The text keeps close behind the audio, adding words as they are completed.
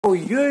Oh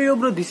yo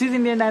bro, this is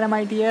Indian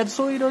Dynamite here.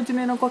 So ee roju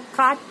nenu oka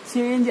card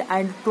change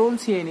and troll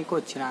cheyaniki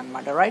vachina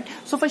anamata, right?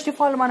 So first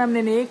of all manam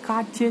nenu ee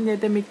card change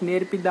aithe meeku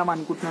nerpiddam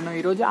anukuntunnano.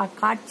 Ee roju aa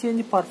card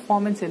change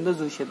performance endo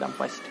chuseddam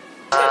first.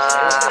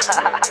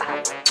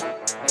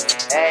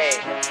 Hey,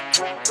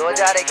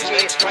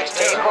 2021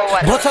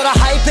 takeover. बहुत सारा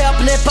hype है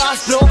अपने पास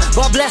bro,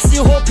 God bless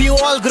you, hope you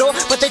all grow.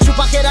 पते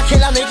छुपा के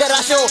रखेला नहीं करा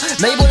शो,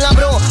 नहीं बोलना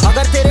ब्रो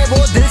अगर तेरे वो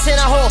दिल से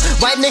ना हो.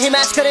 वाइब नहीं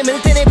मैच करे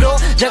मिलते नहीं ब्रो,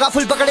 जगह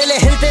फुल पकड़े ले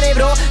हिलते नहीं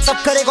ब्रो. सब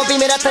करे कॉपी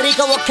मेरा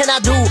तरीका, what can I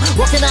do,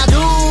 what can I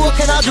do, what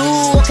can I do,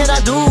 what can I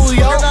do,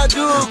 yo,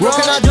 what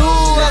can I do,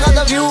 I got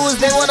the views,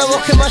 they wanna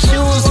walk in my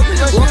shoes.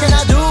 What can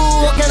I do,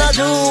 what can I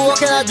do, what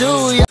can I do,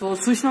 yo. So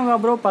Sushnaga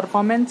bro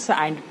performance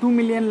and 2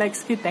 million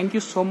likes ki thank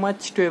you so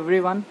much to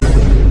everyone.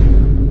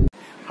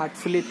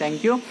 Heartfully thank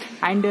you.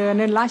 And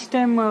నేను last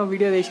time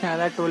video చేసిన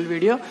కదా troll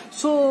video,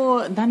 so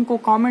దానికి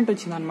ఒక comment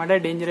వచ్చింది అనమాట,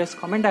 dangerous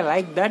comment. I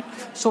like that.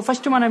 So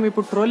first మనం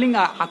ఇప్పుడు trolling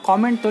ఆ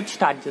కామెంట్ తోటి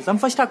స్టార్ట్ చేద్దాం.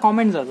 ఫస్ట్ ఆ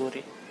కామెంట్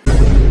చదువురి.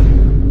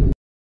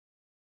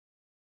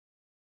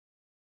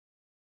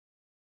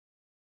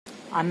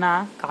 అన్న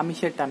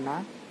కామిషెట్ అన్న,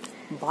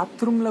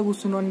 బాత్రూంలో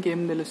కూర్చున్నోనికి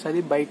ఏం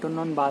తెలుస్తుంది బయట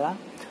ఉన్నోని బాధ.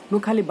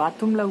 నువ్వు ఖాళీ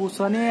బాత్రూంలో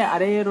కూర్చొని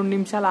అరే 2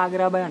 నిమిషాలు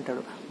ఆగ్రాబాయ్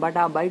అంటాడు, బట్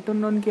ఆ బయట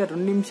ఉన్నోనికి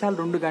 2 నిమిషాలు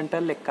 2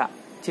 గంటలు లెక్క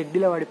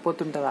చెడ్డీలో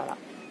పడిపోతుంటుంది అలా,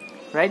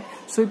 రైట్?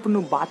 సో ఇప్పుడు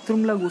నువ్వు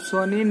బాత్రూంలో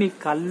కూర్చొని నీ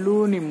కళ్ళు,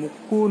 నీ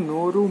ముక్కు,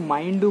 నోరు,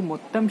 మైండ్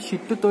మొత్తం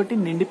షిట్ తోటి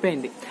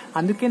నిండిపోయింది.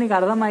 అందుకే నీకు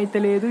అర్థం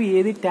అయితలేదు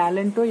ఏది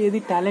టాలెంటో ఏది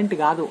టాలెంట్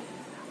కాదు.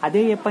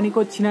 అదే చెప్పనికి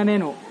వచ్చినా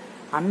నేను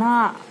అన్న,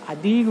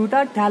 అది కూడా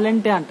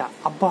టాలెంటే అంట.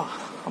 అబ్బా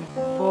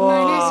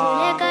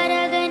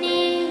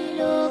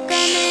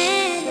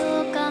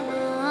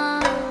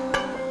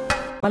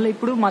మళ్ళీ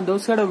ఇప్పుడు మా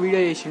దోస్తుగాడు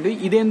వీడియో చేసిండు,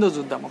 ఇదేందో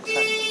చూద్దాం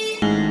ఒకసారి.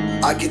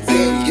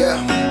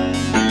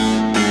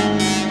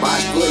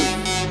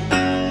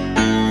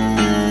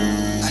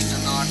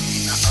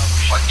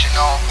 What you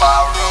know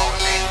about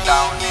rolling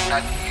down in a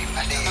deep,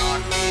 deep,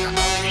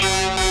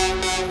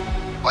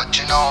 What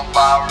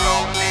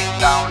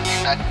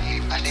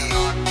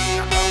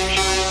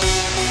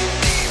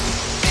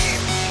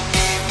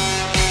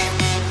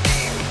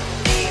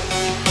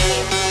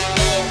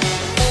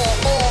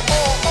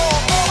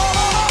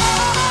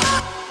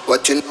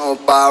you know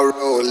about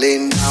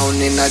rolling down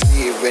in a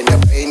deep? When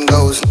your brain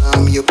goes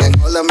numb, you can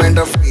call a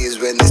mental freeze.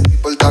 When these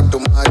people talk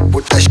too much,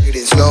 put the shit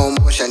in slow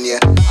motion,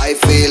 yeah. I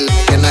feel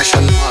like an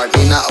astronaut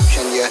in an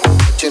ocean, yeah.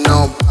 What you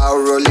know about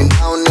rolling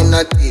down in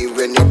a deep?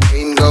 When your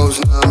brain goes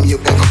numb, you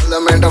can call a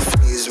mental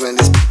freeze. When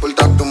these people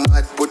talk too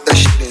much, put the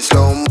shit in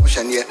slow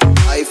motion, yeah.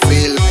 I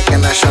feel like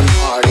an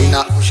astronaut in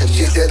an ocean.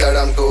 She said that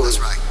I'm cool,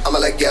 I'm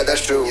like, yeah,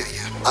 that's true.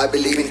 I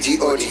believe in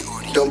G.O.D.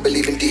 Don't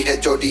believe in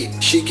T.H.O.D.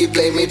 She keep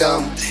playing me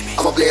dumb,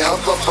 I'ma play half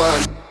for fun.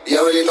 You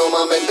already know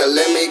my mental,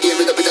 let me give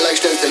it a bit of like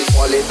stencil.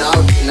 Falling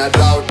out in a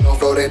drought, no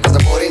flow rate was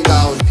pouring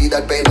down. See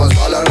that pain was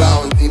all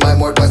around, see my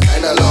mode was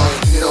kinda long.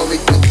 You know me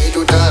day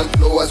to time,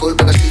 flow was full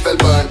but I still felt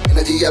burn.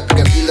 Energy up, you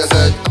can feel the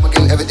surge, I'ma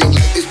kill everything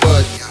like this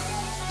bird.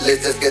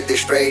 Let's just get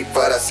this straight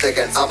for a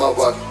second, I'ma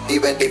work.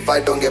 Even if I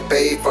don't get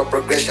paid for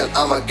progression,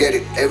 I'ma get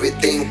it.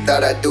 Everything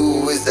that I do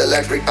is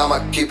electric, I'ma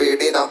keep it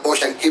in a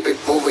motion, keep it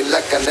moving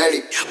like an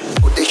addict.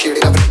 Put this shit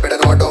in a better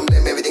not don't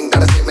blame everything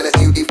that I say when I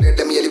see you deflate.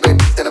 Let me elevate,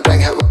 then a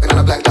blank, have walking on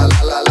a blank, la la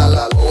la la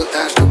la. Both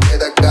hands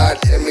together, God,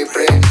 let me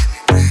pray.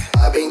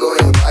 I've been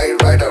going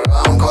right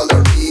around, call the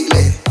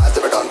relay. Pass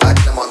the baton back,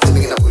 I'm on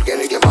swimming in a pool,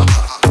 can't reclaim my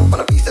heart.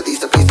 Want a piece of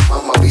these, a piece of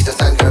mama, piece of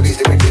sand, got a piece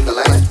of between the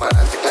lines. My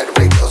hands decline to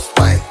break your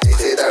spine. They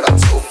say that I'm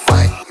so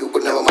fine, you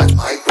could never match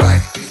my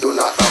grind. You do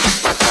not know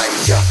my time,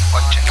 yeah.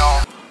 What you know?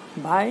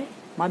 Bye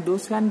మా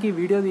దోస్తుగానికి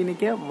video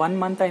దీనికే 1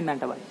 month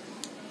అయిందంట bye.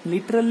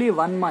 Literally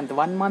 1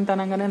 month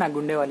అనగానే నా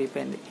గుండె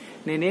వలిపోయింది.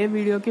 నేను ఏ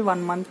వీడియోకి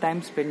 1 month time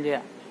spend చేయ.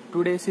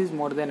 2 days is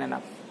more than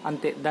enough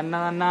అంతే.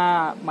 దాన్న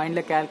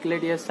మైండ్లో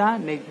క్యాల్కులేట్ చేస్తా,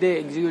 నెక్స్ట్ డే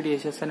ఎగ్జిక్యూట్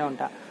చేసేస్తూనే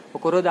ఉంటా.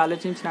 ఒకరోజు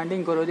ఆలోచించిన అంటే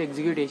ఇంకో రోజు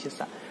ఎగ్జిక్యూట్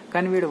చేసేస్తా.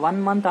 కానీ వీడు 1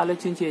 మంత్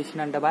ఆలోచించి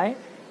చేసినంట bye.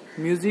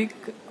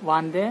 Music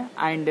వాందే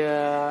and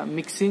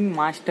mixing,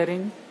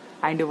 mastering,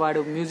 and వాడు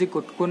మ్యూజిక్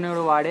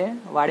కొట్టుకున్నాడు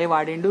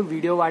వాడిండు,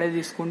 వీడియో వాడే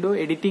తీసుకుండు,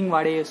 ఎడిటింగ్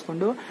వాడే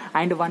చేసుకుండు.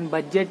 అండ్ 1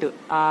 బడ్జెట్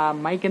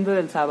మైక్ ఎంతో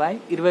తెలుసా bye?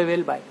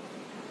 20,000 bye,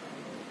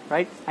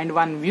 right? And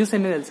 1 views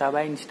ఎన్ని తెలుసా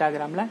బాయ్?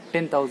 ఇన్స్టాగ్రామ్లో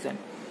 10,000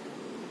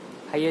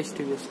 హైయెస్ట్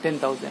వ్యూస్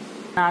 10,000.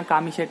 నా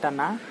కామిషెట్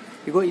అన్న,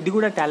 ఇగో ఇది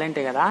కూడా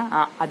టాలెంటే కదా,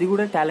 అది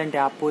కూడా టాలెంటే.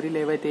 ఆ పోరీలు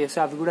ఏవైతే చేస్తో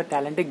అవి కూడా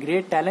టాలెంటే.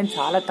 గ్రేట్ టాలెంట్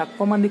చాలా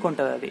తక్కువ మందికి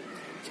ఉంటుంది, అది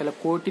చాలా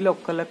కోటిలో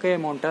ఒక్కళ్ళకే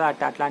ఏమో ఉంటుంది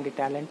అట్లాంటి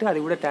టాలెంట్, అది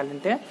కూడా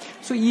టాలెంటే.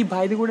 సో ఈ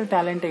బాయ్ది కూడా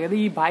టాలెంటే కదా.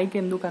 ఈ బాయ్కి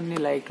ఎందుకు అన్ని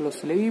లైక్లు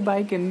వస్తలేవు? ఈ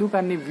బాయ్కి ఎందుకు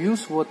అన్ని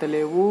వ్యూస్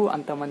పోతలేవు?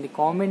 అంతమంది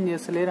కామెంట్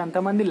చేస్తలేరు,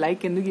 అంతమంది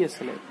లైక్ ఎందుకు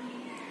చేస్తలేరు?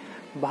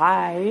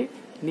 బాయ్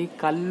నీ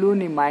కళ్ళు,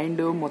 నీ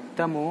మైండ్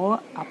మొత్తము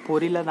ఆ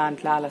పొరిల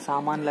దాంట్లో అలా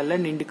సామాన్లలో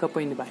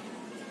నిండుకపోయింది బాయ్,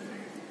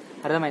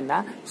 అర్థమైందా?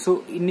 సో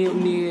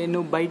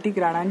నువ్వు బయటికి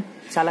రావడానికి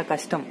చాలా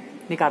కష్టం,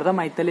 నీకు అర్థం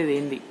అవుతలేదు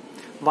ఏంది.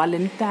 వాళ్ళు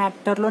ఎంత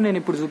యాక్టర్లో నేను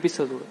ఇప్పుడు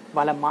చూపిస్తా చూడు.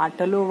 వాళ్ళ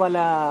మాటలు,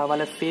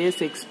 వాళ్ళ ఫేస్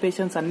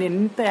ఎక్స్ప్రెషన్స్ అన్ని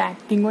ఎంత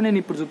యాక్టింగో నేను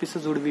ఇప్పుడు చూపిస్తా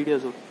చూడు, వీడియో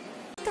చూడు.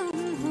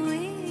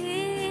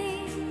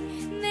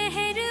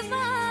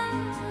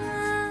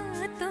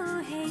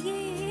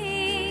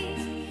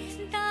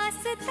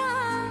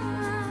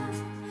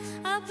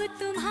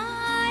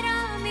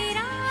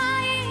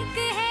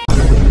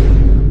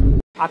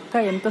 అక్క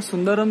ఎంత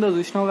సుందరందో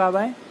చూసినావు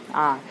కాబా.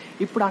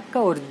 ఇప్పుడు అక్క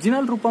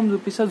ఒరిజినల్ రూపం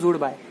చూపిస్తా చూడు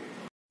బాయ్.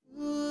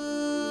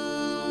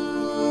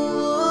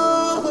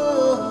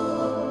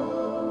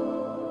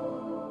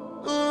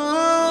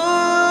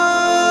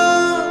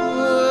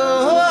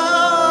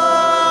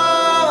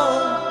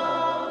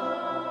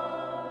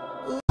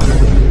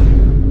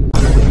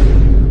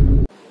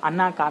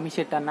 అన్నా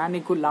కామిషెట్ అన్నా,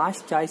 నీకు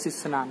లాస్ట్ చాయిస్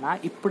ఇస్తున్నా అన్న,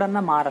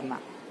 ఇప్పుడన్నా మారన్నా.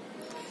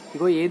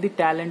 ఇగో ఏది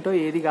టాలెంటో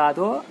ఏది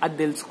కాదో అది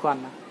తెలుసుకో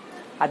అన్న.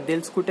 అది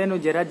తెలుసుకుంటే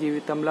నువ్వు జర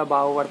జీవితంలో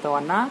బాగుపడతావు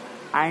అన్నా.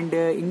 అండ్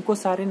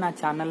ఇంకోసారి నా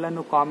ఛానల్లో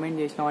నువ్వు కామెంట్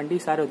చేసినావంటే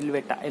ఈసారి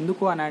వదిలిపెట్టా.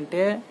 ఎందుకు అని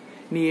అంటే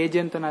నీ ఏజ్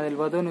ఎంతో నాకు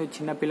తెలియదు, నువ్వు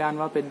చిన్న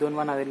పిల్లనివా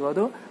పెద్దోనివా నాకు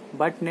తెలియదు.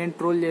 బట్ నేను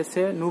ట్రోల్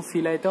చేస్తే నువ్వు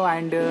ఫీల్ అవుతావు.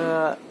 అండ్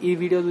ఈ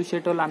వీడియో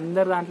చూసేటోళ్ళు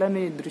అందరి దాంట్లో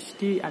నీ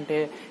దృష్టి అంటే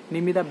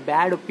నీ మీద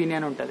బ్యాడ్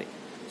ఒపీనియన్ ఉంటుంది.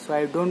 So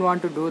I don't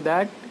want to do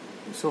that.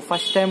 So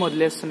first time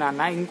వదిలేస్తున్నా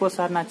అన్న.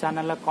 ఇంకోసారి నా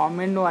ఛానల్లో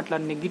కామెంట్ నువ్వు అట్లా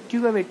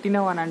నెగిటివ్గా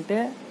పెట్టినావు అని అంటే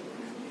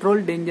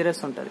ట్రోల్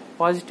డేంజరస్ ఉంటుంది.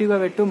 పాజిటివ్గా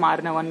పెట్టు,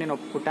 మారినవని నేను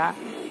ఒప్పుకుంటా,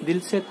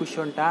 దిల్సే ఖుషి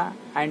ఉంటా.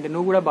 అండ్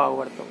నువ్వు కూడా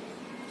బాగుపడతావు,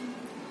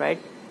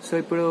 రైట్? సో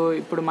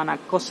ఇప్పుడు మన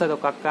అక్క వస్తుంది,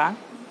 ఒక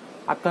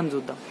అక్కను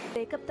చూద్దాం.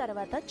 బ్రేకప్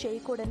తర్వాత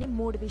చేయకూడని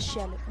 3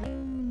 విషయాలు.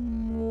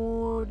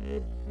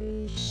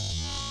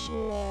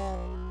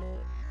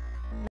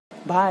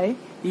 బాయ్,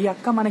 ఈ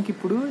అక్క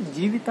మనకిప్పుడు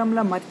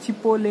జీవితంలో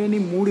మర్చిపోలేని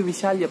 3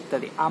 విషయాలు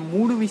చెప్తుంది. ఆ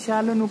 3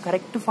 విషయాలు నువ్వు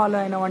కరెక్ట్ ఫాలో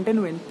అయినావంటే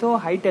నువ్వు ఎంతో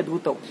హైట్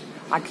ఎదుగుతావు.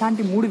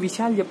 అట్లాంటి 3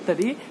 విషయాలు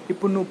చెప్తుంది.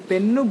 ఇప్పుడు నువ్వు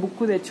పెన్ను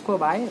బుక్ తెచ్చుకో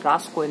బాయ్,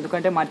 రాసుకో,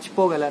 ఎందుకంటే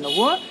మర్చిపోగల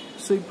నువ్వు.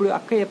 సో ఇప్పుడు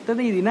అక్క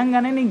చెప్తుంది, ఇది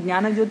వినంగానే నీ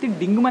జ్ఞానజ్యోతి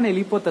డింగుమని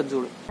వెళ్ళిపోతుంది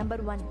చూడు.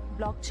 నంబర్ 1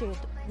 బ్లాక్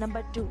చేయొద్దు.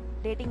 నంబర్ 2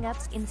 డేటింగ్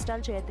యాప్స్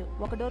ఇన్స్టాల్ చేయొద్దు.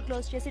 ఒక డోర్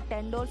క్లోజ్ చేసి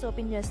 10 డోర్స్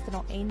ఓపెన్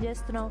చేస్తున్నావు. ఏం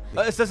చేస్తున్నావు?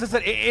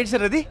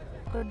 సార్ అది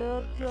ఒక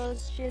డోర్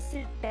క్లోజ్ చేసి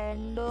 10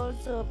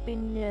 డోర్స్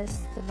ఓపెన్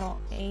చేస్తున్నావు.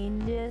 ఏం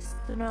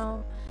చేస్తున్నావు?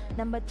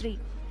 నంబర్ 3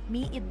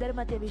 మీ ఇద్దరి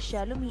మధ్య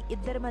విషయాలు మీ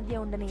ఇద్దరి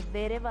మధ్య ఉండని,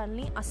 వేరే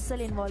వాళ్ళని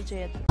అస్సలు ఇన్వాల్వ్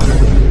చేయొద్దు.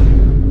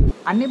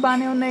 అన్ని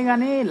బాగానే ఉన్నాయి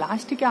కానీ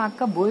లాస్ట్కి ఆ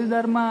అక్క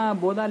బోధిధర్మ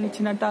బోధాలు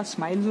ఇచ్చినట్టు ఆ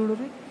స్మైల్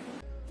చూడుర్రి,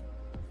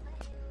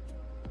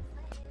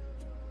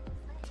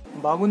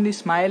 బాగుంది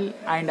స్మైల్.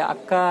 అండ్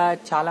అక్క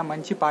చాలా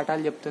మంచి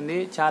పాఠాలు చెప్తుంది.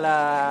 చాలా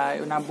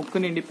నా బుక్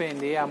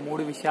నిండిపోయింది ఆ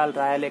 3 విషయాలు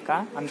రాయలేక.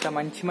 అంత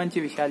మంచి మంచి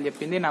విషయాలు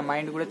చెప్పింది. నా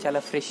మైండ్ కూడా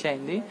చాలా ఫ్రెష్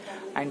అయింది.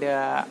 అండ్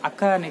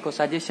అక్క నీకు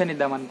సజెషన్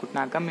ఇద్దాం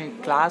అనుకుంటున్నా. అక్క మీ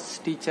క్లాస్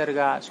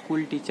టీచర్గా,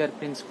 స్కూల్ టీచర్,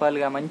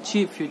 ప్రిన్సిపల్గా మంచి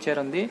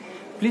ఫ్యూచర్ ఉంది.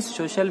 ప్లీజ్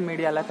సోషల్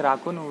మీడియాలకు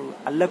రాకు, నువ్వు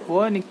అల్లకు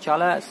నీకు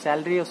చాలా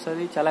శాలరీ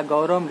వస్తుంది, చాలా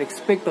గౌరవం,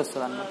 రెస్పెక్ట్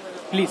వస్తుంది అన్న.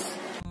 Please.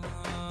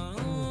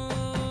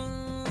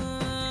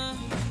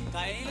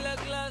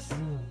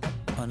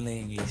 Only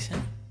English, huh?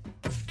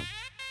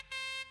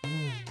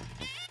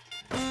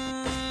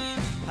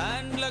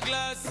 Hand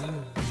glass,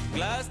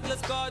 glass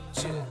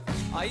scotch,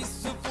 ice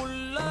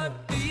full of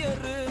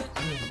beer.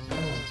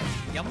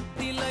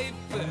 Empty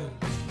life,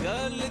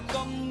 girl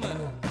come,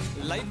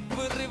 life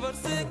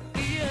reverse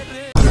gear.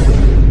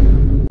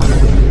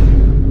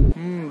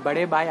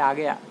 బడే బాయ్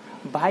ఆగయా.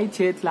 బాయ్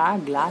చేతిలో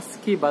గ్లాస్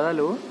కి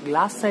బదులు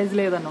గ్లాస్ సైజ్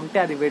లో ఏదన్నా ఉంటే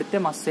అది పెడితే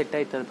మస్తు సెట్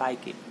అవుతుంది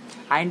బాయ్కి.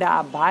 అండ్ ఆ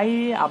బాయ్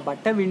ఆ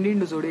బట్ట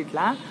విండిండు చూడు,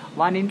 ఇట్లా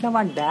వాని ఇంట్లో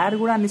వాని డాడ్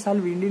కూడా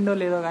అన్నిసార్లు విండిండో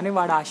లేదో కానీ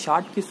వాడు ఆ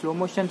షార్ట్ కి, స్లో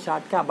మోషన్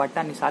షార్ట్ కి ఆ బట్ట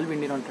అన్నిసార్లు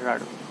విండిన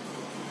ఉంటాడు,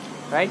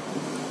 రైట్?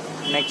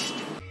 నెక్స్ట్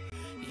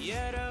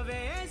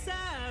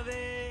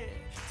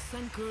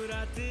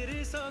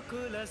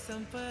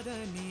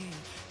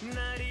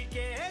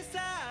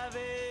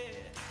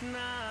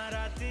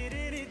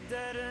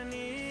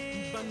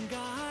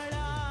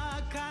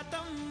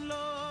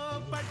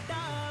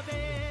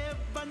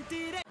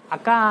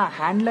అక్క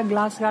హ్యాండ్ల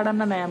గ్లాస్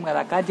గాడన్న నయం కదా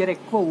అక్క, జర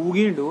ఎక్కువ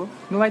ఊగిండు.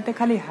 నువ్వైతే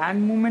ఖాళీ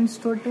హ్యాండ్ మూమెంట్స్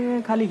తోటి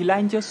ఖాళీ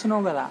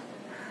హిలాయించేస్తున్నావు కదా.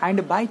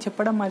 అండ్ బాయ్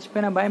చెప్పడం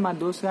మర్చిపోయినా బాయ్, మా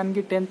దోస్త్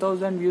గానికి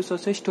 10,000 వ్యూస్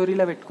వస్తే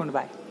స్టోరీలో పెట్టుకోండి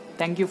bye.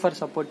 Thank you for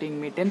supporting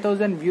మీ.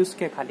 10,000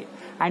 వ్యూస్కే ఖాళీ.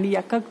 అండ్ ఈ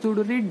అక్కకు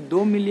చూడుర్రి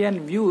 2 మిలియన్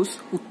వ్యూస్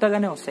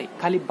ఉత్తగానే వస్తాయి.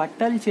 ఖాళీ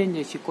బట్టలు చేంజ్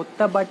చేసి, కొత్త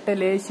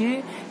బట్టలు వేసి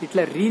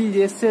ఇట్లా రీల్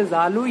చేస్తే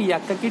చాలు ఈ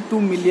అక్కకి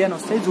 2 మిలియన్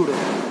వస్తాయి చూడు.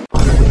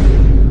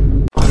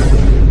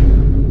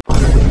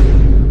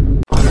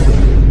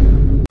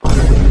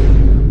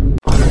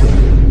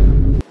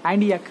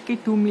 అండ్ ఈ అక్కకి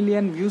 2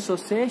 మిలియన్ వ్యూస్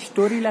వస్తే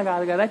స్టోరీలా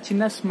కాదు కదా,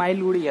 చిన్న స్మైల్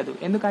కూడా ఇవ్వదు.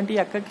 ఎందుకంటే ఈ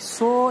అక్కకి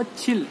సో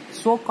చిల్,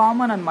 సో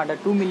కామన్ అనమాట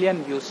 2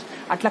 మిలియన్ వ్యూస్.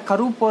 అట్లా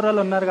కరువు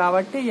పోరాలు ఉన్నారు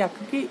కాబట్టి ఈ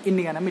అక్కకి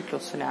ఇన్ని గనం ఇట్లా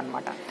వస్తున్నాయి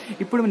అనమాట.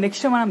 ఇప్పుడు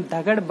నెక్స్ట్ మనం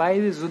దగడ్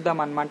బాయ్ది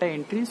చూద్దాం అనమాట.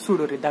 ఎంట్రీ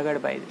చూడుర్రి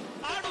దగడ్ బాయ్ది.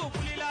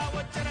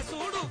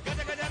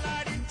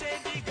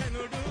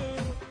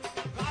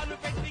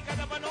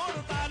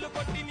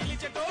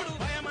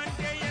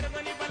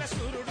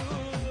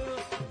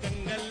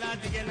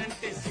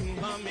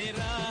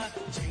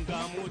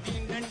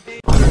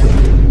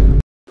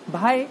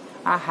 బాయ్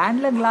ఆ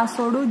హ్యాండ్ల గ్లాస్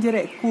తోడు జర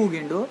ఎక్కువ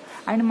ఊగిండు.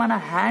 అండ్ మన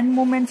హ్యాండ్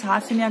మూమెంట్స్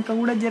హాసిని అక్క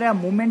కూడా జర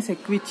మూమెంట్స్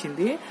ఎక్కువ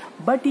ఇచ్చింది.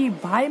 బట్ ఈ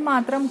బాయ్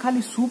మాత్రం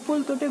ఖాళీ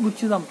సూపులతోటే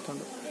గుచ్చి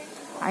చంపుతుండు.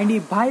 అండ్ ఈ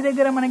బాయ్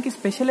దగ్గర మనకి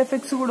స్పెషల్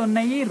ఎఫెక్ట్స్ కూడా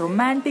ఉన్నాయి.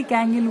 రొమాంటిక్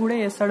యాంగిల్ కూడా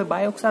చేస్తాడు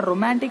బాయ్. ఒకసారి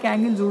రొమాంటిక్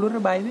యాంగిల్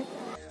చూడుర్రు బాయ్ది.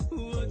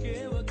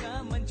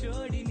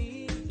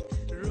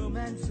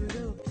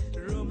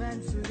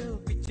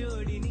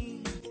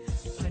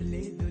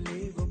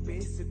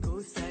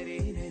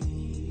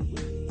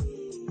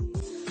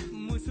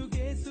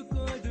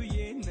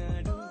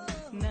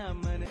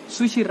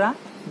 చూసిర్రా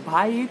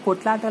బాయ్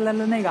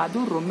కొట్లాటలలోనే కాదు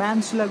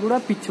రొమాన్స్లో కూడా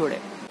పిచ్చోడే.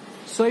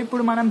 సో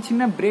ఇప్పుడు మనం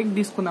చిన్న బ్రేక్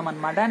తీసుకుందాం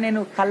అనమాట. నేను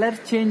కలర్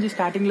చేంజ్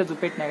స్టార్టింగ్ లో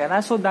చూపెట్టినా కదా,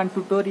 సో దాని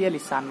ట్యూటోరియల్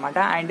ఇస్తాను అనమాట.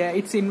 And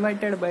it's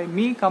invited by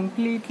me,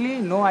 completely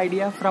no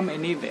idea from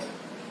anyway,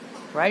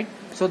 right?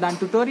 So దాని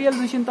ట్యూటోరియల్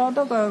చూసిన తర్వాత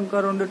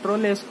ఒక 2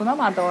 ట్రోల్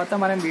వేసుకుందాం, ఆ తర్వాత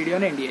మనం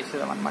వీడియోని ఎండ్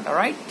చేసేద్దాం అనమాట,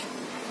 right?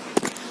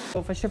 So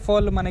first of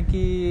all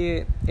మనకి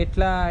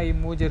ఎట్లా ఈ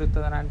మూవ్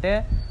జరుగుతుంది అని అంటే,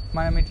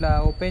 మనం ఇట్లా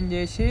ఓపెన్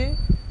చేసి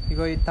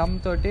ఇగో ఈ థంబ్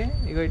తోటి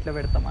ఇగో ఇట్లా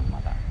పెడతాం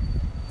అనమాట.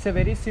 It's a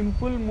very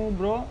simple move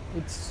bro,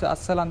 it's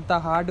అస్సలు అంత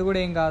హార్డ్ కూడా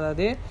ఏం కాదు.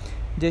 అది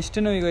జస్ట్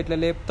నువ్వు ఇగో ఇట్లా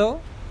లేపుతావు,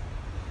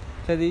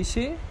 ఇట్లా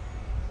తీసి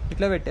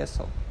ఇట్లా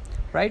పెట్టేస్తావు,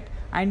 రైట్?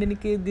 అండ్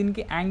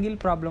దీనికి యాంగిల్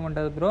ప్రాబ్లం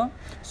ఉంటుంది బ్రో.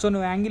 సో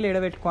నువ్వు యాంగిల్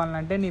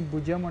ఎడబెట్టుకోవాలంటే నీ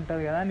భుజం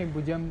ఉంటుంది కదా, నీ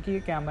భుజంకి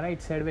కెమెరా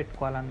ఇటు సైడ్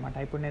పెట్టుకోవాలన్నమాట.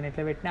 ఇప్పుడు నేను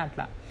ఎట్లా పెట్టినా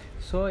అట్లా.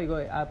 సో ఇగో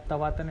ఆ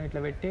తర్వాత నువ్వు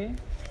ఇట్లా పెట్టి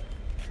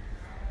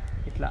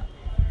ఇట్లా,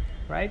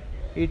 right?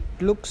 It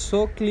looks so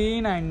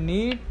clean and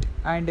neat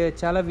and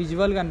చాలా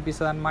విజువల్గా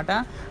అనిపిస్తుంది అనమాట.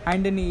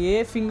 అండ్ నీ ఏ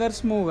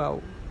ఫింగర్స్ మూవ్ కావు,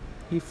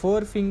 ఈ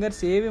 4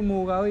 ఫింగర్స్ ఏవి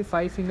మూవ్ కావు, ఈ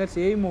 5 ఫింగర్స్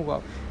ఏవి మూవ్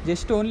కావు.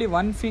 జస్ట్ ఓన్లీ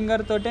 1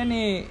 ఫింగర్ తోటే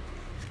నీ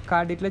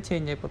కార్డ్ ఇట్లా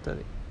చేంజ్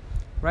అయిపోతుంది,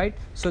 రైట్?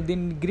 సో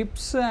దీని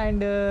గ్రిప్స్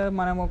అండ్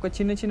మనం ఒక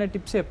చిన్న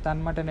టిప్స్ చెప్తాను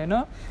అనమాట. నేను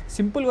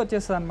సింపుల్గా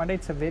వచ్చేస్తుంది అనమాట.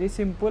 ఇట్స్ వెరీ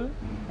సింపుల్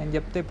నేను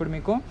చెప్తే ఇప్పుడు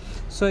మీకు.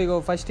 సో ఇగో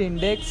ఫస్ట్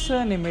ఇండెక్స్,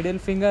 నీ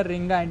మిడిల్ ఫింగర్,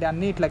 రింగ్ అండ్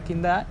అన్నీ ఇట్లా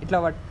కింద ఇట్లా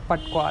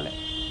పట్టుకోవాలి,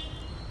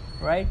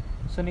 రైట్?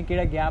 సో నీకు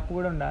ఇక్కడ గ్యాప్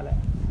కూడా ఉండాలి,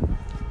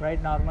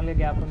 రైట్? నార్మల్గా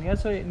గ్యాప్ ఉంది కదా.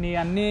 సో నీ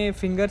అన్ని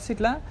ఫింగర్స్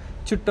ఇట్లా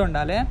చుట్టూ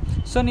ఉండాలి.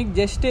 సో నీకు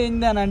జస్ట్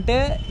ఏంది అని అంటే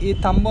ఈ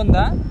థంబ్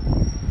ఉందా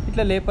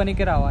ఇట్లా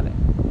లేపనికి రావాలి.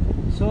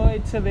 So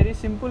it's a very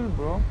simple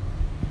bro.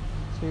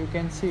 So you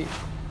can see,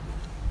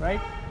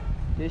 right?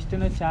 Just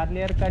నువ్వు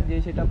చార్లియర్ కట్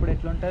చేసేటప్పుడు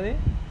ఎట్లుంటుంది,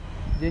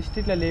 జస్ట్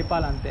ఇట్లా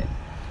లేపాలంతే.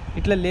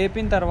 ఇట్లా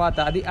లేపిన తర్వాత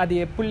అది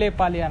ఎప్పుడు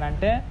లేపాలి అని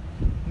అంటే,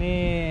 నీ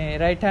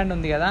రైట్ హ్యాండ్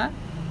ఉంది కదా,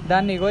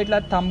 దాన్ని ఇగో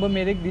ఇట్లా థంబ్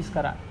మీదకి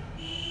తీసుకురా,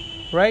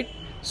 రైట్?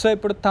 సో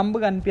ఇప్పుడు థంబ్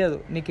కనిపించదు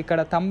నీకు, ఇక్కడ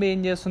థంబ్ ఏం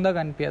చేస్తుందో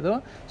కనిపించదు.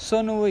 సో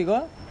నువ్వు ఇగో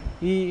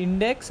ఈ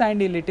ఇండెక్స్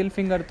అండ్ ఈ లిటిల్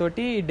ఫింగర్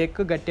తోటి ఈ డెక్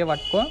గట్టిగా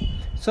పట్టుకో.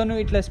 సో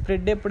నువ్వు ఇట్లా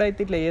స్ప్రెడ్ ఎప్పుడైతే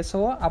ఇట్లా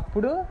వేసావో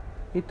అప్పుడు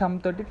ఈ థంబ్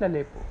తోటి ఇట్లా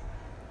లేపు,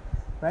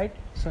 రైట్?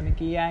 సో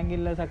నీకు ఈ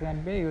యాంగిల్లో చక్కగా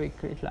కనిపి ఇగో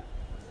ఇక్కడ ఇట్లా,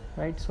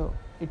 రైట్? సో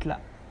ఇట్లా,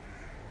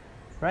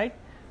 రైట్?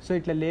 సో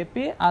ఇట్లా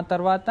లేపి ఆ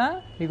తర్వాత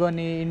ఇగో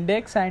నీ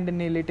ఇండెక్స్ అండ్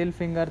నీ లిటిల్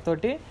ఫింగర్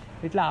తోటి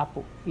ఇట్లా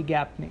ఆపు ఈ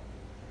గ్యాప్ని,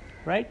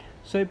 రైట్?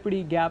 సో ఇప్పుడు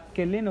ఈ గ్యాప్కి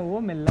వెళ్ళి నువ్వు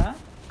మెల్ల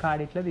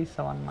కార్డ్ ఇట్లా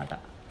తీస్తావు అనమాట,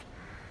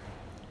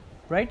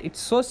 right?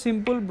 It's so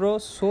simple bro,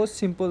 so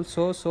simple,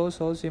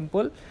 so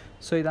simple.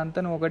 So ఇదంతా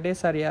నువ్వు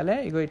ఒకటేసారి ఇవ్వాలి,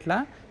 ఇగో ఇట్లా.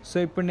 సో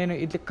ఇప్పుడు నేను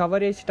ఇట్లా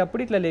కవర్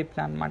చేసేటప్పుడు ఇట్లా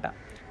లేపినా అనమాట,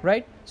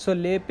 రైట్? సో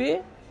లేపి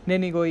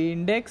నేను ఇగో ఈ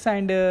ఇండెక్స్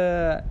అండ్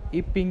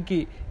ఈ పింకీ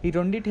ఈ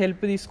రెండింటి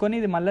హెల్ప్ తీసుకొని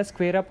ఇది మళ్ళీ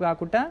స్క్వేర్ అప్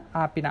కాకుండా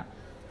ఆపిన,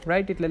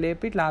 రైట్? ఇట్లా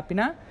లేపి ఇట్లా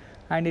ఆపిన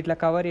అండ్ ఇట్లా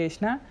కవర్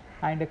చేసిన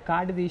అండ్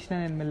కార్డు తీసిన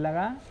నేను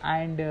మెల్లగా.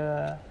 అండ్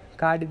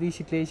కార్డు తీసి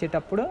ఇట్లా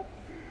వేసేటప్పుడు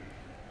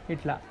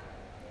ఇట్లా,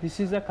 this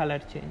is the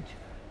colour change,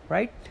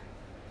 right?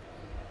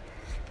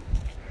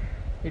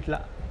 ఇట్లా,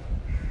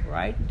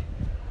 right?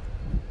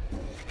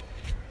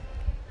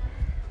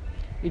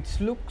 It's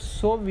look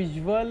so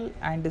visual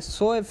and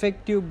so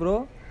effective bro.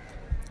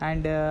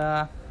 And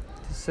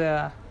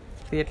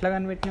ఇది ఎట్లా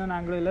కనిపెట్టినావు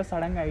నాకు కూడా ఇలా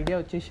సడన్గా ఐడియా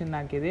వచ్చేసింది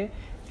నాకు, ఇది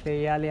ఇట్లా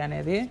వేయాలి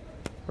అనేది,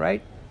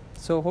 right?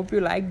 So hope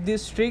you like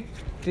this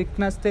trick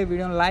నచ్చితే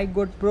వీడియోని లైక్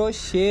కొట్టు బ్రో,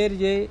 షేర్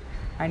చేయి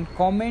అండ్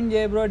కామెంట్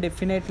చేయి బ్రో.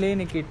 డెఫినెట్లీ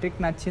నీకు ఈ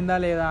ట్రిక్ నచ్చిందా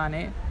లేదా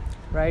అని,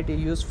 రైట్?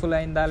 యూస్ఫుల్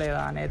అయిందా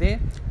లేదా అనేది,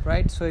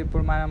 రైట్? సో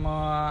ఇప్పుడు మనము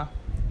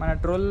మన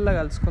ట్రోల్లో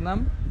కలుసుకుందాం,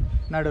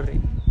 నడురి.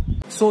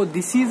 So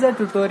this is a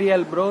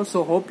tutorial bro. So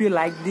hope you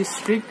like this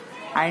trick.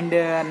 And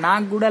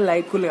నాకు కూడా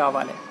లైకులు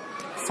కావాలి,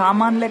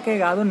 సామాన్లకే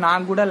కాదు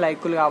నాకు కూడా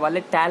లైకులు కావాలి,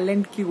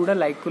 టాలెంట్కి కూడా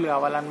లైకులు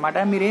కావాలన్నమాట.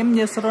 మీరు ఏం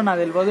చేస్తారో నాకు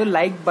తెలియదు,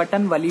 లైక్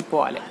బటన్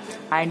వలిపోవాలి.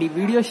 అండ్ ఈ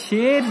వీడియో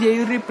షేర్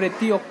చేయుర్రి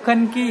ప్రతి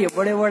ఒక్కరికి,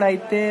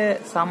 ఎవడెవడైతే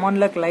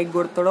సామాన్లకు లైక్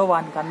కొడతాడో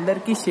వానికి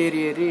అందరికీ షేర్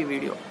చేయర్రి ఈ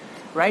వీడియో,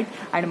 రైట్?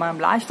 అండ్ మనం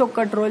లాస్ట్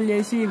ఒక్క ట్రోల్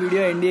చేసి ఈ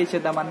వీడియో ఎండ్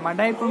చేసేద్దాం అనమాట.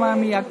 ఇప్పుడు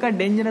మనం ఈ అక్క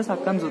డేంజరస్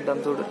అక్కని చూద్దాం,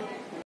 చూడు.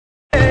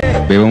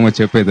 భయమో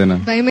చెప్పేదనా?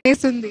 భయం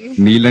వేస్తుంది.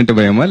 నీళ్ళంటే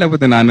భయమా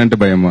లేకపోతే నానంటే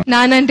భయమా?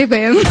 నానంటే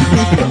భయం.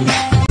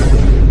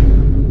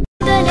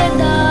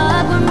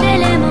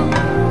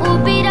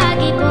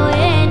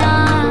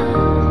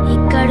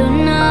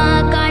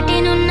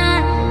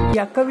 ఈ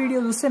అక్క వీడియో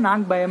చూస్తే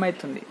నాకు భయం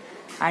అవుతుంది.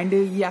 అండ్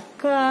ఈ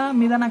అక్క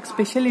మీద నాకు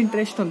స్పెషల్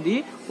ఇంట్రెస్ట్ ఉంది.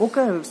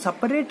 ఒక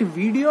సపరేట్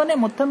వీడియోనే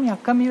మొత్తం ఈ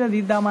అక్క మీద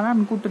తీద్దామని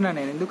అనుకుంటున్నాను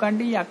నేను.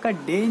 ఎందుకంటే ఈ అక్క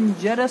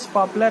డేంజరస్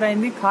పాపులర్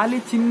అయింది ఖాళీ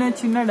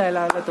చిన్న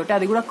డైలాగ్లతోటి,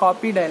 అది కూడా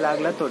కాపీ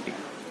డైలాగ్లతోటి.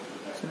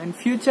 సో నేను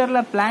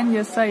ఫ్యూచర్లో ప్లాన్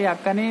చేస్తా ఈ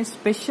అక్కని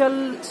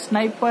స్పెషల్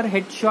స్నైపర్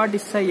హెడ్ షాట్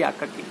ఇస్తా ఈ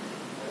అక్కకి,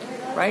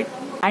 రైట్?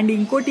 అండ్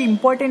ఇంకోటి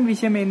ఇంపార్టెంట్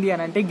విషయం ఏంటి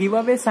అని అంటే, గివ్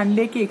అవే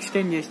సండేకి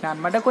ఎక్స్టెండ్ చేసిన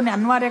అనమాట. కొన్ని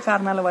అనివార్య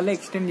కారణాల వల్ల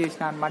ఎక్స్టెండ్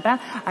చేసిన అనమాట.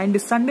 అండ్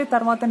సండే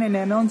తర్వాత నేను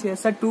అనౌన్స్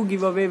చేస్తా 2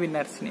 గివ్ అవే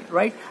విన్నర్స్ ని,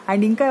 రైట్?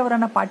 అండ్ ఇంకా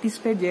ఎవరైనా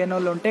పార్టిసిపేట్ చేయని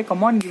వాళ్ళు ఉంటే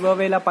కమాన్ గివ్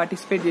అవేలా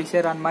పార్టిసిపేట్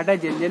చేశారు అనమాట.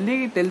 జల్దీ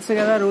తెలుసు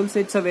కదా రూల్స్,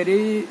 ఇట్స్ వెరీ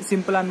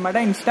సింపుల్ అనమాట.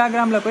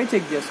 ఇన్స్టాగ్రామ్ లో పోయి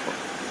చెక్ చేసుకో.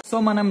 సో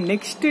మనం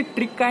నెక్స్ట్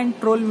ట్రిక్ అండ్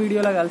ట్రోల్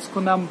వీడియోలో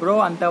కలుసుకుందాం బ్రో.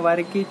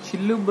 అంతవరకు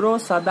చిల్లు బ్రో,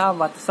 సదా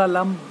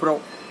వత్సలం బ్రో.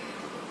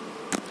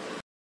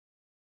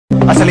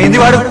 అసలు ఏంది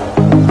వాడు?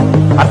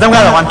 అర్థం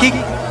కాదా వానికి?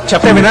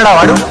 చెప్తే వినడా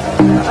వాడు?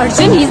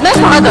 Arjun is my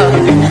father.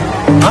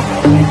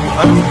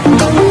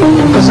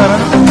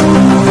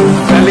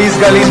 గలీజ్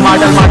గలీజ్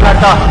మాటలు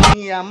మాట్లాడతా.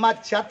 నీ అమ్మ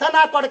చెత్త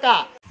నా కొడక,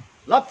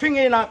 లఫింగ్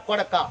నా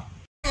కొడక.